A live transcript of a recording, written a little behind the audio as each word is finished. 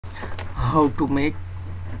How to make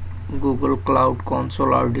Google Cloud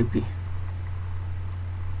Console RDP।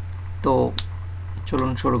 তো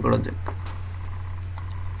চলুন শুরু করা যাক।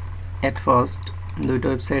 এট ফার্স্ট দুইটা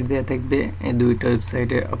ওয়েবসাইট দেওয়া থাকবে, এই দুইটা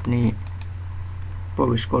ওয়েবসাইটে আপনি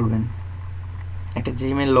প্রবেশ করবেন। একটা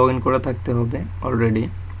জিমেইল লগ ইন করা থাকতে হবে অলরেডি,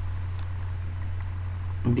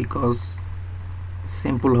 বিকজ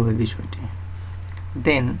সিম্পল হবে বিষয়টি।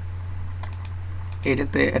 দেন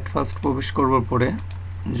এটাতে এট ফার্স্ট প্রবেশ করবার পরে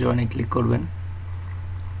জয়েনে ক্লিক করবেন।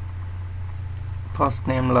 ফার্স্ট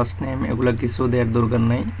নেম লাস্ট নেম এগুলা কিছু দেওয়ার দরকার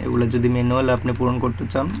নাই, এগুলা যদি ম্যানুয়াল আপনি পূরণ করতে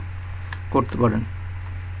চান করতে পারেন।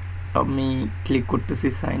 আমি ক্লিক করতেছি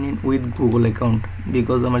sign in with Google account,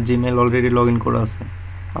 because আমার জিমেইল অলরেডি লগ ইন করা আছে।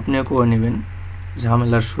 আপনিও করে নেবেন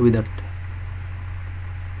ঝামেলার সুবিধার্থে।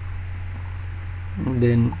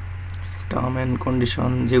 দেন টার্ম অ্যান্ড কন্ডিশন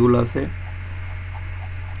যেগুলো আছে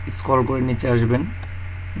স্ক্রল করে নিচে আসবেন,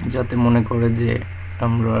 যাতে মনে করে যে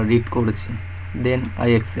আমরা রিড করেছি। Then I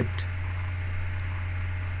accept.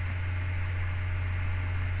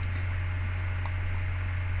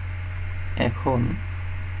 এখন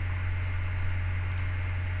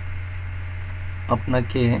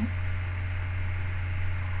আপনাকে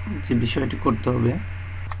যে বিষয়টি করতে হবে,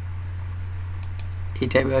 এই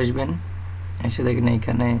টাইপে আসবেন, এসে দেখেন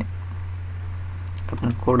এখানে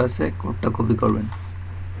আপনার কোড আছে, কোডটা কপি করবেন।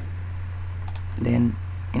 দেন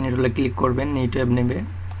ইনরোলে ক্লিক করবেন, নিউ ট্যাব নেবে।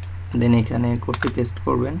 দেন এখানে কোডটি পেস্ট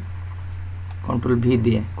করবেন কন্ট্রোল ভি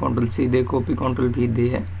দিয়ে, কন্ট্রোল সি দিয়ে কপি, কন্ট্রোল ভি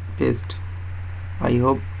দিয়ে paste. I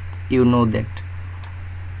hope you know that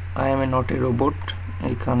I M A not a robot.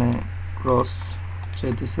 এখানে ক্রস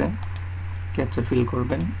চাইতেছে, ক্যাপচা ফিল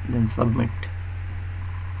করবেন, দেন সাবমিট।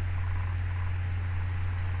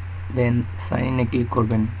 দেন সাইন ইনে ক্লিক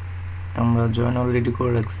করবেন, আমরা জয়েন অলরেডি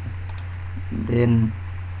করে রাখছি। দেন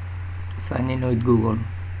sign in with Google,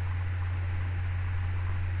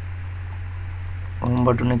 home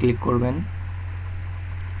বাটনে ক্লিক করবেন।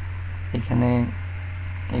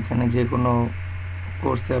 এখানে যে কোনো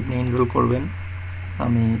কোর্সে আপনি এনরোল করবেন।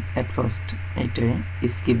 আমি এট ফার্স্ট এইটাই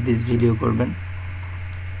স্কিপ দিস ভিডিও করবেন,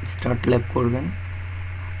 স্টার্ট ল্যাব করবেন,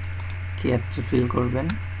 ক্যাপচা ফিল করবেন।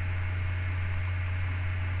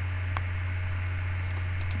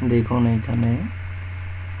 দেখুন এখানে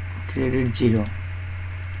ক্রেডিট 0,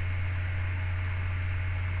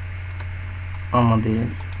 আমাদের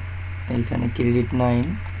এইখানে ক্রেডিট 9।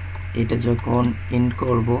 এটা যখন ইন্ট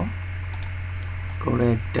করব, করে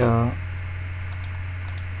একটা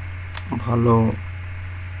ভালো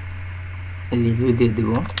রিভিউ দিয়ে দিব।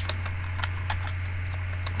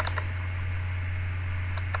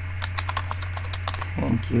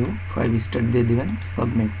 থ্যাংক ইউ 5 স্টার দিয়ে দিবেন,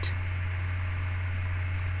 সাবমিট।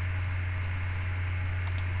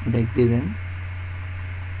 ব্যাক দিবেন।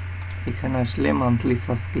 এখানে আসলে মান্থলি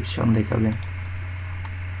সাবস্ক্রিপশন দেখাবে।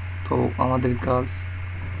 তো আমাদের কাজ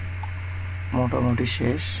মোটামুটি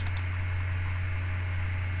শেষ।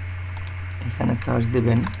 এখানে সার্চ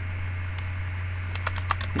দিবেন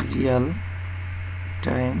রিয়েল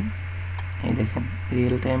টাইম, এই দেখেন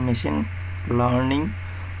real time machine learning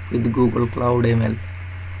with Google cloud ML.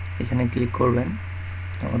 এখানে ক্লিক করবেন।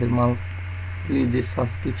 আমাদের মান্থলি যে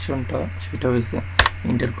সাবস্ক্রিপশনটা সেটা হয়েছে,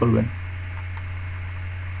 এন্টার করবেন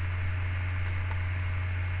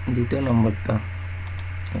দ্বিতীয় নম্বরটা,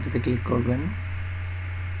 এটাতে ক্লিক করবেন।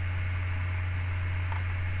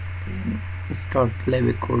 স্টার্ট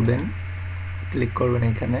ল্যাবে করবেন, ক্লিক করবেন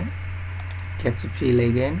এখানে captcha feel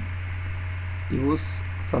again, use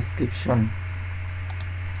subscription,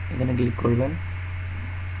 এখানে ক্লিক করবেন।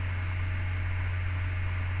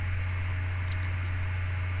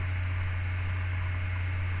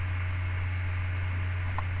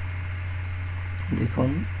 দেখুন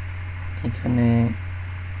এখানে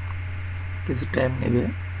কিছু টাইম নেবে,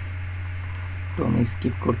 তো আমি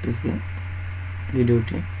স্কিপ করতেছি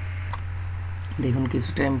ভিডিওটি। দেখুন কিছু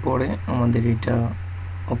টাইম পরে আমাদের এটা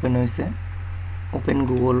ওপেন হয়েছে। ওপেন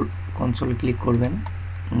গুগল কনসোল ক্লিক করবেন,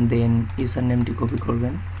 দেন ইউজার নেমটি কপি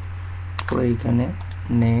করবেন, পরে এখানে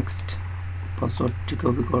নেক্সট পাসওয়ার্ডটি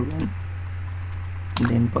কপি করবেন,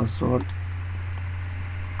 দেন পাসওয়ার্ড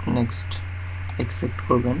নেক্সট অ্যাকসেপ্ট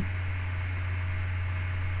করবেন,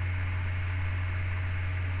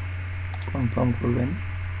 কনফার্ম করবেন।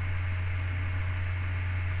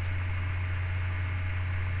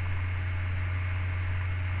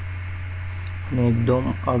 আমি একদম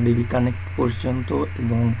আরডিপি কানেক্ট পর্যন্ত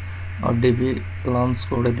এবং আরডিপি লঞ্চ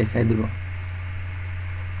করে দেখাই দেব।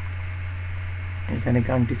 এখানে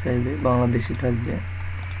কান্ট্রি চাইবে, বাংলাদেশি থাকবে।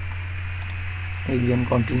 Again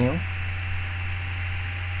continue.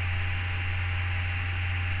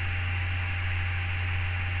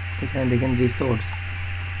 এখানে দেখেন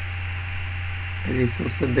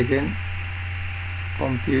রিসোর্সের দেখেন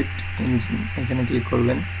কম্পিউট ইঞ্জিন এখানে ক্লিক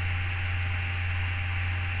করবেন।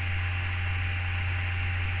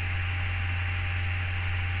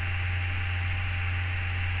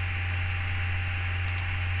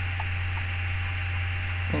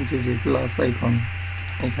 যে প্লাস আইকন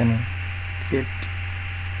এখানে ক্রিয়েট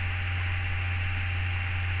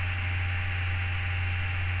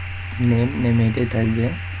নেমে এটাই থাকবে।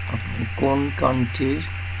 আপনি কোন কান্ট্রির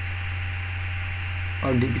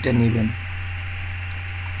আরডিপিটা নেবেন,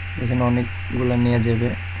 এখানে অনেকগুলো নেওয়া যাবে,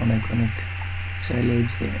 অনেক চাইলে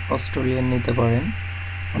যে অস্ট্রেলিয়ান নিতে পারেন,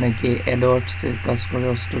 অনেকে অ্যাডওয়ার্ডসের কাজ করে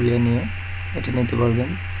অস্ট্রেলিয়া নিয়ে এটা নিতে পারবেন।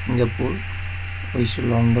 সিঙ্গাপুর,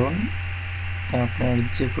 লন্ডন, আপনার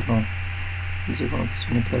যে কোনো কিছু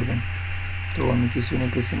নিতে পারবেন। তো আমি কিছু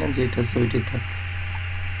নিতেছি না, যেটা আছে ওইটাই থাক।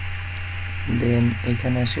 দেন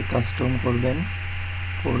এখানে এসে কাস্টম করবেন,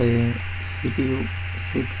 পরে সিপিইউ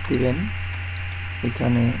 6 দিবেন,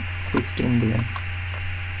 এখানে 16 দিবেন।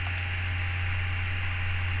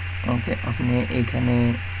 ওকে, আপনি এখানে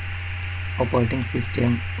অপারেটিং সিস্টেম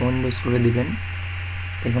উইন্ডোজ করে দিবেন।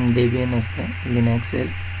 দেখুন ডেবিয়ান আছে লিনাক্সের,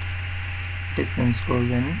 এটা চেঞ্জ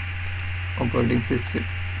করবেন। অপারেটিং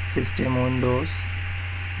সিস্টেম উইন্ডোজ,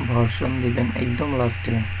 ভার্সন দিবেন একদম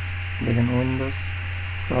লাস্টে। দেখেন উইন্ডোজ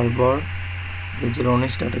সার্ভার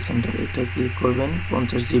 2019 ডাটা সেন্টার, এটা ক্লিক করবেন।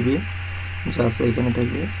 50 জিবি যা আছে এখানে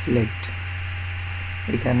থাকবে, সিলেক্ট।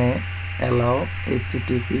 এখানে allow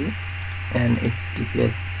HTTP and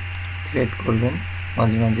HTTPS create করবেন।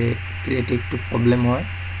 মাঝে মাঝে ক্রিয়েটে একটু প্রবলেম হয়,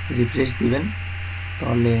 রিফ্রেশ দিবেন,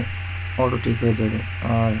 তাহলে অটো ঠিক হয়ে যাবে।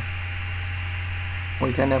 আর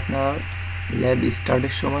ওইখানে আপনার ল্যাব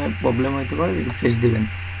স্টার্টের সময় প্রবলেম হতে পারে, রিফ্রেশ দিবেন,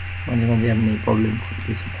 মাঝে মাঝে আপনি প্রবলেম করে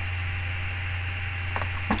কিছু না।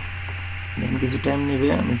 দেন কিছু টাইম নেবে,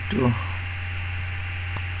 আমি একটু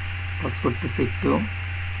পজ করতেছি, একটু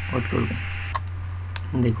ওয়েট করবেন।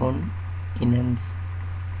 দেখুন ইনহ্যান্স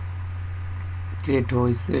ক্রিয়েট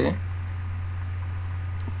হয়েছে।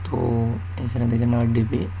 তো এখানে দেখেন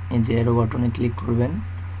আরডিপি, এই যে অ্যারো বাটনে ক্লিক করবেন,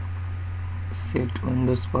 সেট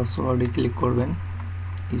উইন্ডোজ পাসওয়ার্ডে ক্লিক করবেন,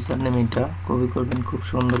 ইউজার নেম এটা কপি করবেন খুব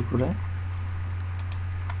সুন্দর করে।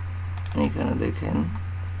 এখানে দেখেন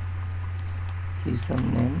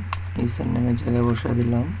ইউজার নেমের জায়গায় বসিয়ে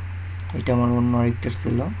দিলাম, এটা আমার অন্য আরেকটার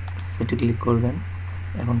ছিল, সেটে ক্লিক করবেন।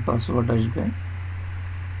 এখন পাসওয়ার্ড আসবে,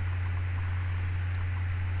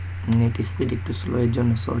 নেট স্পিড একটু স্লো এর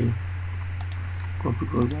জন্য সরি। কপি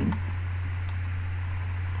করবেন,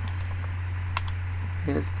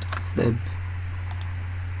 পেস্ট, সেভ,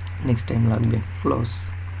 নেক্সট টাইম লাগবে ক্লোজ।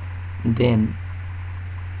 দেন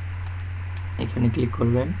এখানে ক্লিক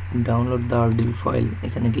করবেন, ডাউনলোড দ্য আরডিপি ফাইল,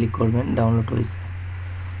 এখানে ক্লিক করবেন, ডাউনলোড হয়েছে।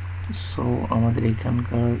 সো আমাদের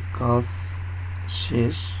এখানকার কাজ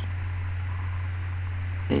শেষ,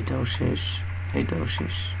 এটাও শেষ, এটাও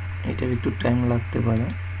শেষ। এটার একটু টাইম লাগতে পারে,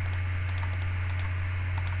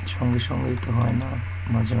 সঙ্গে সঙ্গেই তো হয় না,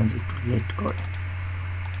 মাঝে মাঝে একটু লেট করে।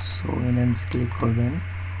 সো এনহ্যান্স ক্লিক করবেন,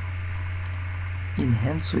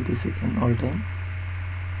 ইনহ্যান্স হইতেছে কেন অল টাইম,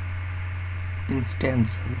 ইনস্ট্যান্স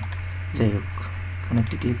হবে, যাই হোক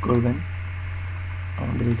কানেক্টে ক্লিক করবেন।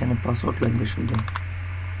 আমাদের এখানে পাসওয়ার্ড লাগবে শুধু,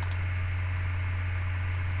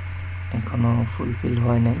 এখনো ফুলফিল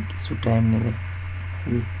হয় নাই, কিছু টাইম নেবে।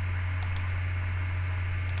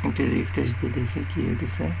 একটা রিফ্রেশ দিয়ে দেখে কি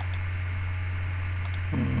হইতেছে,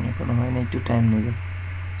 এখনো হয় না, একটু টাইম নেবে।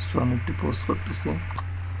 সো আমি একটু পোস্ট করতেছি,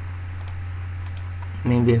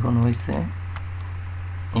 মেবি এখন হয়েছে।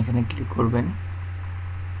 এখানে ক্লিক করবেন,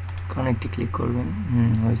 কানেক্টে ক্লিক করবেন,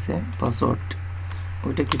 হয়েছে। পাসওয়ার্ড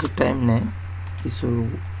ওইটা কিছু টাইম নেয়, কিছু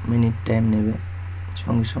মিনিট টাইম নেবে,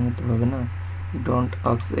 সঙ্গে সঙ্গে তো হবে না। ডোন্ট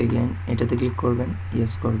আস্ক এগেইন, এটাতে ক্লিক করবেন,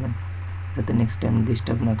 ইয়েস করবেন, যাতে নেক্সট টাইম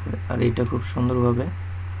ডিস্টার্ব না করে। আর এটা খুব সুন্দরভাবে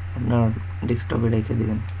আপনার ডেস্কটপে রেখে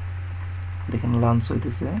দিবেন। দেখেন লঞ্চ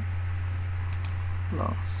হইতেছে,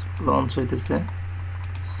 লঞ্চ হইতেছে।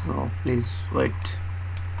 So please wait.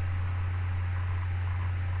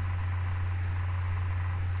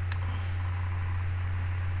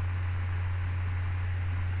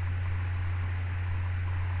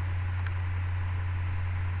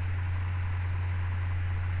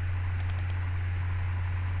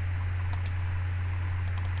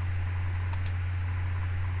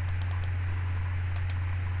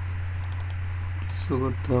 কিছু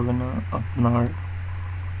করতে হবে না, আপনার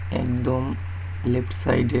একদম লেফট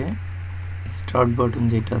সাইডে স্টার্ট বাটন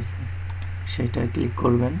যেটা আছে সেটা ক্লিক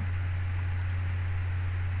করবেন।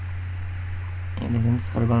 এই দেখেন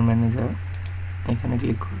সার্ভার ম্যানেজার, এখানে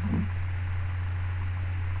ক্লিক করবেন।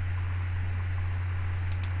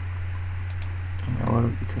 আবার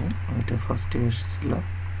এখানে ওইটা ফার্স্টে এসেছিল,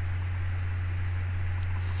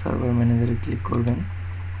 সার্ভার ম্যানেজারে ক্লিক করবেন।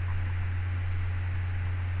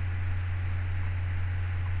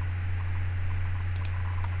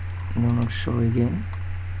 Show again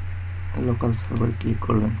local server click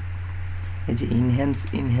করবেন। এই যে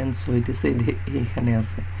ইনহ্যান্স হইতেছে এখানে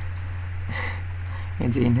আছে, এই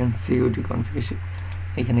যে ইনহ্যান্স সিকিউরিটি কনফিগারেশন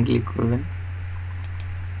এখানে ক্লিক করবেন,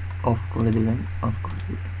 অফ করে দিবেন,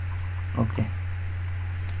 ওকে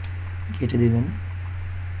কেটে দিবেন।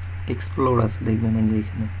 এক্সপ্লোর আছে দেখবেন, এই যে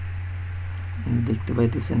এখানে দেখতে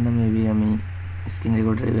পাইতেছেন না, মেবি আমি স্ক্রিন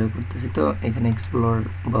রেকর্ডার ব্যবহার করতেছি, তো এখানে এক্সপ্লোর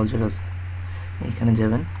ব্রাউজার আছে, এখানে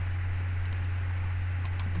যাবেন।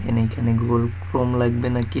 দেন এখানে গুগল ক্রোম লাগবে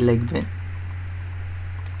না কি লাগবে,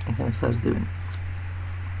 এখানে সার্চ দেবেন।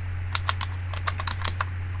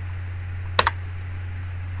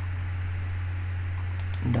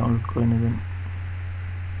 ডাউনলোড করে নেবেন।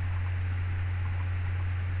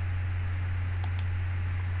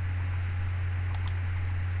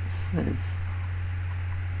 সেভ,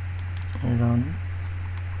 রান,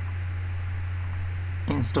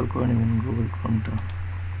 ইনস্টল করে নেবেন গুগল ক্রোমটা।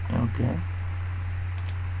 ওকে,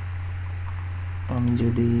 আমি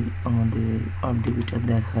যদি আমাদের আরডিপিটা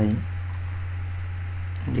দেখাই,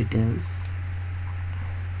 ডিটেলস,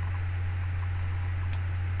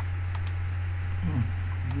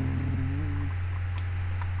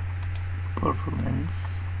 পারফরমেন্স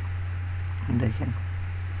দেখেন,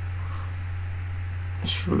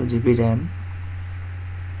 16 GB র্যাম,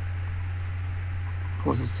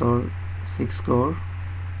 প্রসেসর 6 কোর,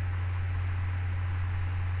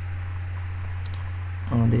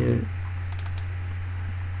 আমাদের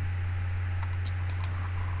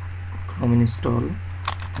ক্রোম ইনস্টল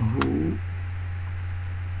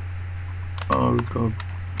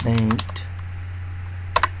নেট।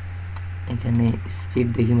 এখানে স্পিড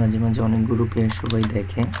দেখি মাঝে মাঝে অনেক গ্রুপে সবাই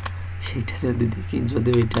দেখে, সেটা যদি দেখি,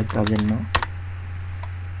 যদিও এটা কাজের না,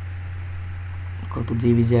 কত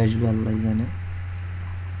জিবি যে আসবে আল্লাহ জানে।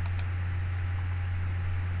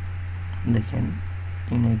 দেখেন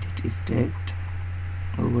United state,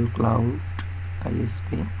 Google cloud,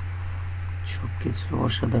 ISP, সব কিছু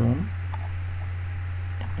অসাধারণ।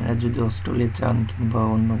 আপনারা যদি অস্ট্রেলিয়া চান কিংবা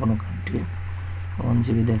অন্য কোনো কান্ট্রি, 1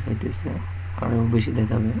 GB দেখাইতেছে, আরও বেশি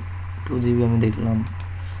দেখাবে। 2 GB আমি দেখলাম,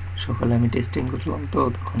 সকালে আমি টেস্টিং করলাম, তো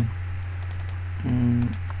তখন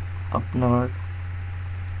আপনার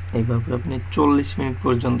এইভাবে আপনি 40 মিনিট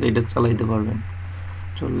পর্যন্ত এটা চালাইতে পারবেন।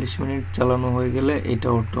 40 মিনিট চালানো হয়ে গেলে এটা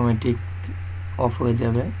অটোমেটিক অফ হয়ে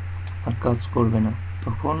যাবে, আর কাজ করবে না।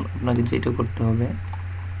 তখন আপনাকে যেটা করতে হবে,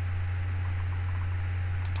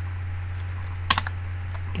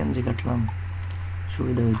 কেন যে কাটলাম,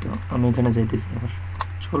 সুবিধা হইতো, আমি এখানে যাইতেছি আবার।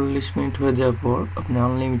 40 মিনিট হয়ে যাওয়ার পর আপনি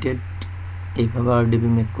আনলিমিটেড এইভাবে আরডিপি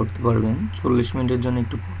মেক করতে পারবেন। 40 মিনিটের জন্য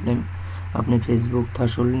একটু প্রবলেম, আপনি ফেসবুক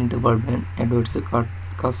থাশল নিতে পারবেন, অ্যাডওয়ার্ডসে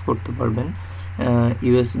কাজ করতে পারবেন,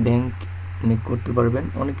 ইউএস ব্যাংক মেক করতে পারবেন,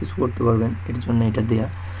 অনেক কিছু করতে পারবেন। এর জন্য এটা দেয়া।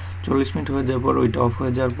 40 মিনিট হয়ে যাওয়ার পর, ওইটা অফ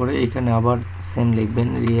হয়ে যাওয়ার পরে এখানে আবার সেম লিখবেন,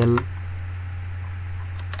 রিয়েল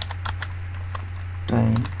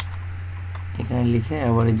টাইম, এখানে লিখে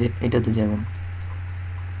আবার এই যে এটাতে যাবেন,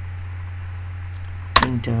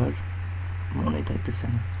 ইন্টার, মনে থাকতেছে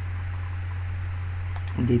না।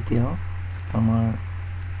 দ্বিতীয় আমার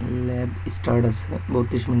ল্যাব স্টার্ট আছে,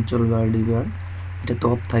 32 মিনিট চলবে আরডিপিআর, এটা তো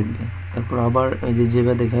অফ থাকবে। তারপর আবার ওই যে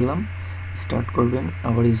যেভাবে দেখালাম স্টার্ট করবেন,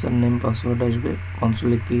 আবার ইউজার নেম পাসওয়ার্ড আসবে,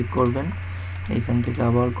 কনসোলে ক্লিক করবেন, এইখান থেকে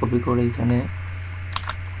আবার কপি করে এখানে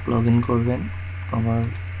লগ ইন করবেন। আবার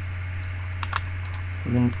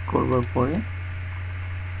লগ ইন করবার পরে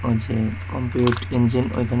ওই যে কম্পিউট ইঞ্জিন,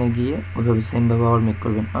 ওইখানে গিয়ে ওইভাবে সেমভাবে আবার মেক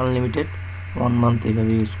করবেন। আনলিমিটেড 1 মান্থ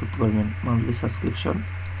এইভাবে ইউজ করতে পারবেন, মান্থলি সাবস্ক্রিপশন।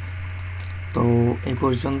 তো এই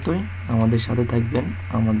পর্যন্তই, আমাদের সাথে থাকবেন,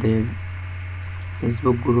 আমাদের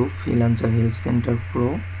Facebook group freelancer help centre pro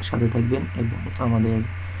সাথে থাকবেন, এবং আমাদের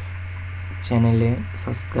চ্যানেলে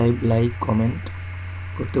সাবস্ক্রাইব, লাইক, কমেন্ট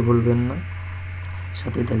করতে ভুলবেন না।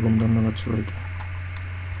 সাথে থাকবেন। ধন্যবাদ সবাইকে।